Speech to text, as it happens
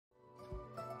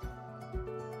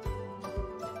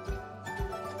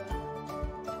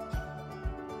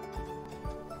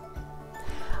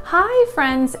Hi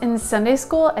friends in Sunday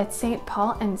School at St.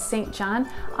 Paul and St. John.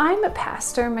 I'm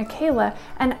Pastor Michaela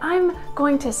and I'm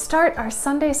going to start our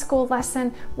Sunday School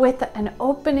lesson with an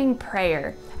opening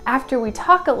prayer after we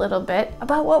talk a little bit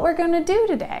about what we're going to do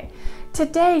today.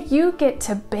 Today you get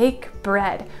to bake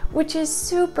bread, which is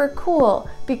super cool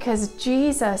because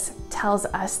Jesus tells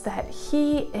us that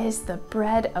He is the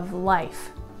bread of life.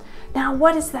 Now,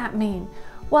 what does that mean?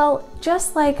 Well,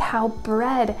 just like how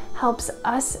bread helps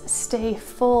us stay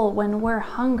full when we're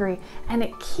hungry and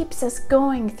it keeps us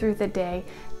going through the day,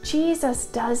 Jesus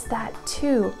does that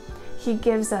too. He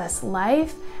gives us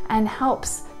life and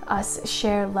helps us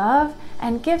share love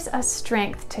and gives us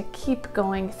strength to keep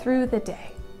going through the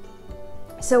day.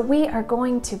 So we are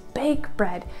going to bake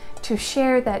bread to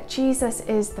share that Jesus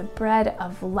is the bread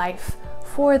of life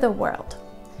for the world.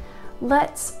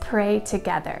 Let's pray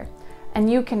together. And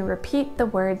you can repeat the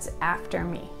words after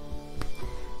me.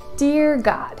 Dear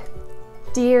God,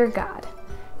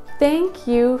 thank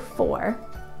you for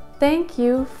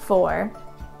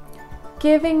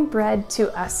giving bread to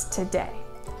us today.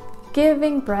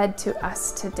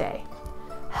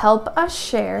 Help us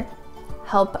share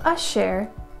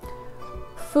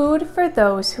food for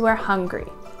those who are hungry.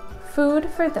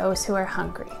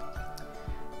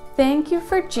 Thank you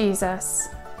for Jesus.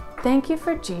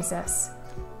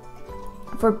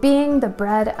 For being the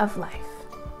bread of life.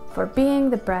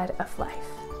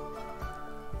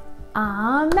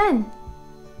 Amen.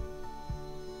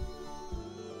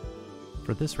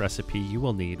 For this recipe, you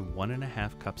will need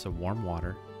 1.5 cups of warm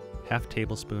water, ½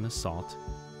 tablespoon of salt,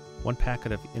 1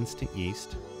 packet of instant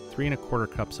yeast,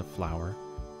 3¼ cups of flour,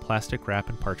 plastic wrap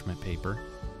and parchment paper,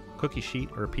 cookie sheet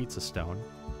or pizza stone,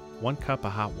 1 cup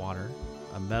of hot water,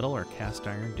 a metal or cast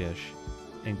iron dish,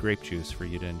 and grape juice for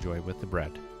you to enjoy with the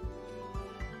bread.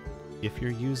 If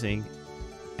you're using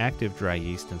active dry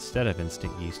yeast instead of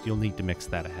instant yeast, you'll need to mix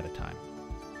that ahead of time.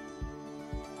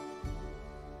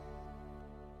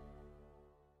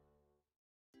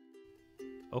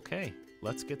 Okay,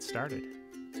 let's get started.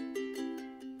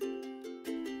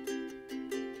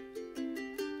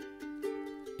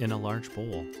 In a large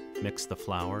bowl, mix the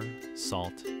flour,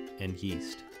 salt, and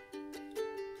yeast.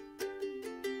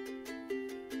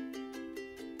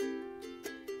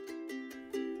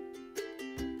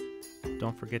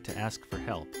 Don't forget to ask for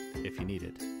help if you need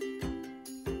it.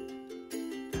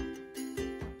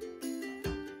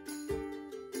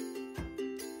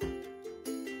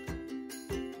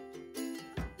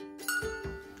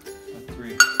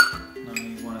 Three. No, I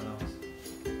need one of those.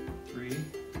 3.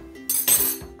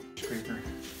 Scraper.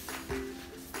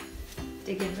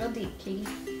 Dig in real deep, Katie.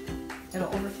 It'll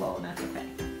overflow and that's okay.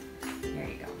 There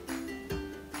you go.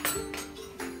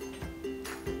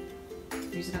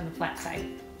 Use it on the flat side.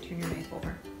 Turn your knife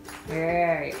over.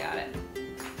 There, you got it.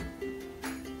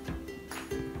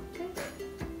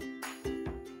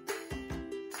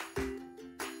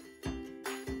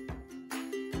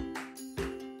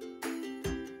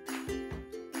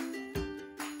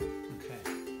 Okay,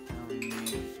 now we need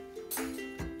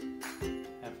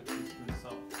 ½ teaspoon of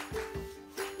salt.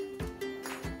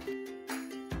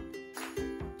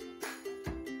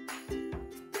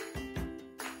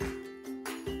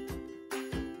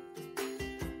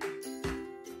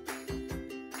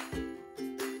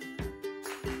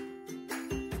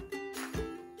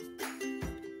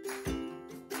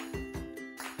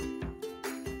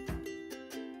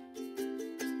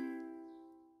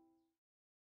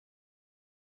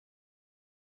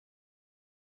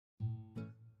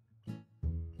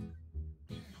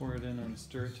 Pour it in and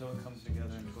stir it till it comes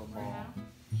together into a ball.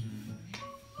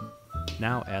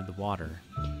 Now add the water,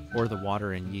 or the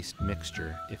water and yeast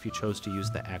mixture if you chose to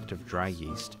use the active dry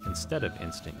yeast instead of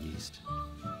instant yeast.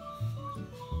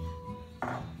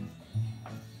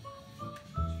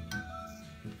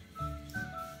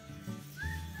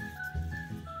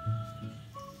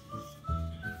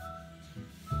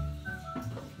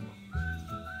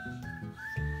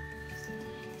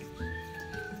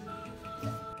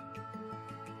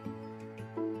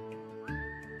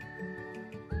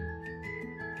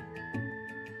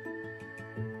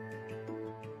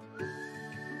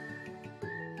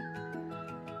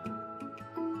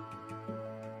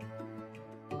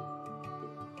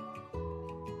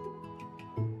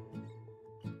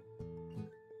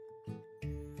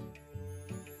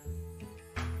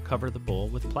 Cover the bowl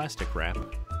with plastic wrap.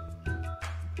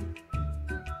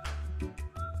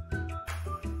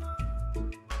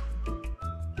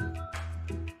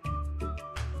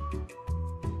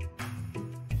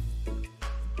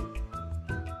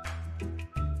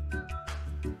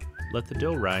 Let the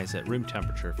dough rise at room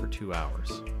temperature for 2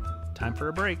 hours. Time for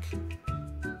a break.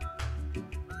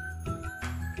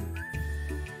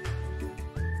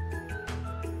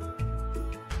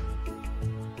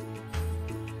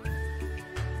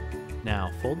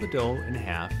 Now fold the dough in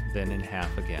half, then in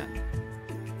half again.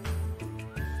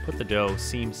 Put the dough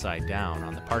seam side down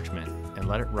on the parchment and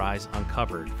let it rise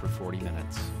uncovered for 40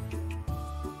 minutes.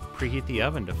 Preheat the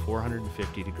oven to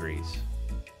 450 degrees.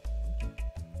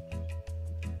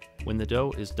 When the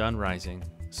dough is done rising,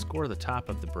 score the top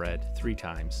of the bread 3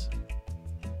 times.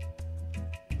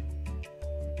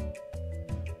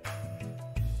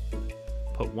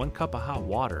 Put 1 cup of hot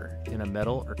water in a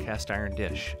metal or cast iron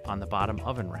dish on the bottom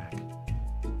oven rack.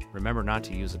 Remember not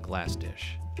to use a glass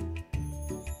dish.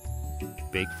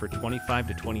 Bake for 25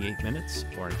 to 28 minutes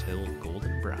or until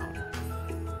golden brown.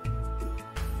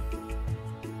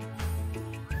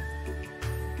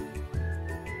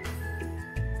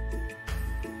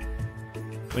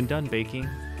 When done baking,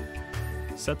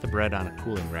 set the bread on a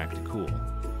cooling rack to cool.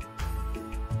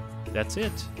 That's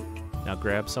it. Now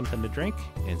grab something to drink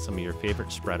and some of your favorite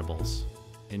spreadables.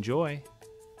 Enjoy!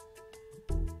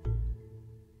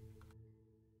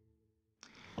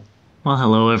 Well,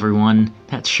 hello everyone.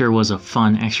 That sure was a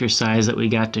fun exercise that we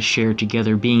got to share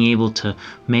together, being able to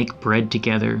make bread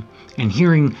together and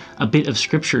hearing a bit of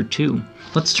scripture too.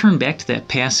 Let's turn back to that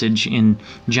passage in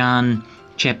John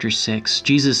chapter 6.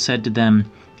 Jesus said to them,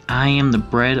 "I am the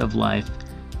bread of life.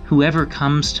 Whoever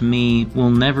comes to me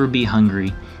will never be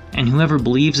hungry, and whoever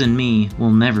believes in me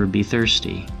will never be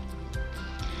thirsty."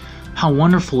 How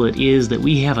wonderful it is that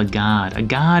we have a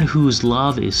God whose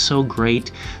love is so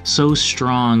great, so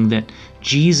strong, that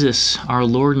Jesus, our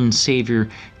Lord and Savior,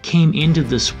 came into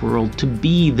this world to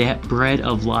be that bread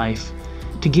of life,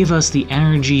 to give us the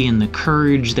energy and the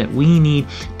courage that we need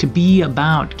to be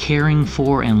about caring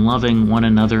for and loving one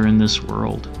another in this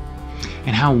world.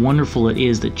 And how wonderful it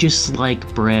is that just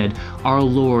like bread, our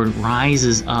Lord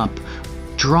rises up,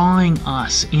 drawing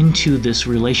us into this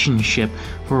relationship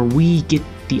where we get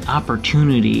the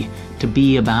opportunity to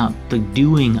be about the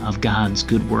doing of God's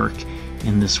good work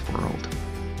in this world.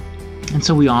 And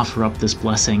so we offer up this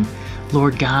blessing.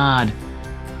 Lord God,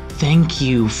 thank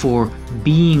you for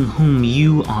being whom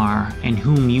you are and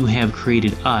whom you have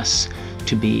created us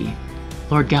to be.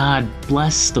 Lord God,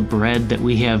 bless the bread that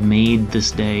we have made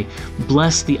this day.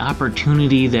 Bless the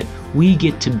opportunity that we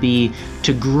get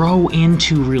to grow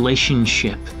into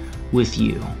relationship with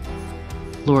you.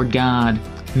 Lord God,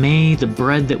 may the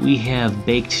bread that we have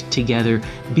baked together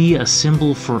be a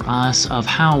symbol for us of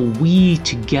how we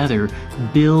together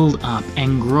build up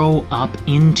and grow up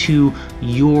into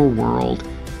your world,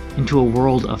 into a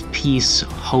world of peace,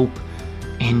 hope,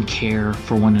 and care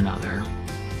for one another.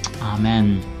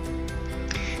 Amen.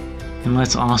 And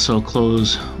let's also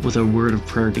close with a word of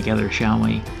prayer together, shall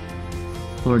we?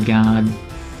 Lord God,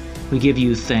 we give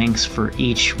you thanks for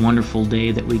each wonderful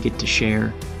day that we get to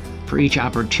share, for each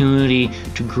opportunity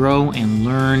to grow and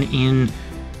learn in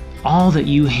all that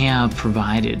you have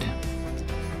provided.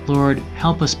 Lord,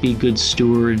 help us be good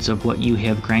stewards of what you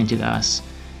have granted us,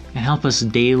 and help us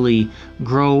daily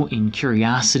grow in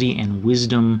curiosity and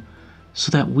wisdom so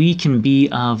that we can be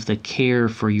of the care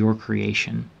for your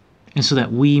creation, and so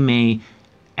that we may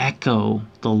echo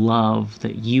the love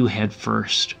that you had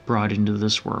first brought into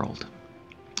this world.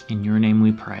 In your name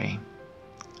we pray.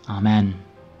 Amen.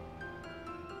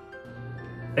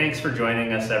 Thanks for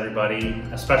joining us, everybody.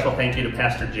 A special thank you to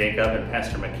Pastor Jacob and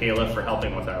Pastor Michaela for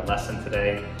helping with our lesson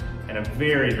today. And a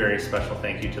very, very special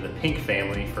thank you to the Pink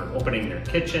family for opening their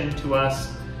kitchen to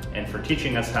us and for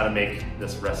teaching us how to make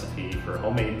this recipe for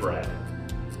homemade bread.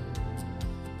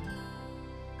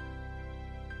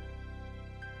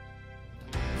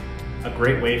 A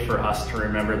great way for us to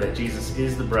remember that Jesus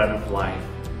is the bread of life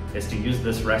is to use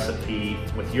this recipe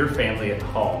with your family at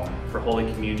home for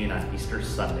Holy Communion on Easter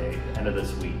Sunday, the end of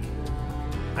this week.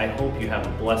 I hope you have a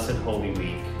blessed Holy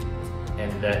Week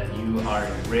and that you are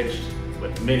enriched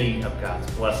with many of God's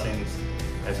blessings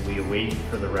as we await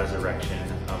for the resurrection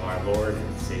of our Lord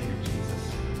and Savior Jesus.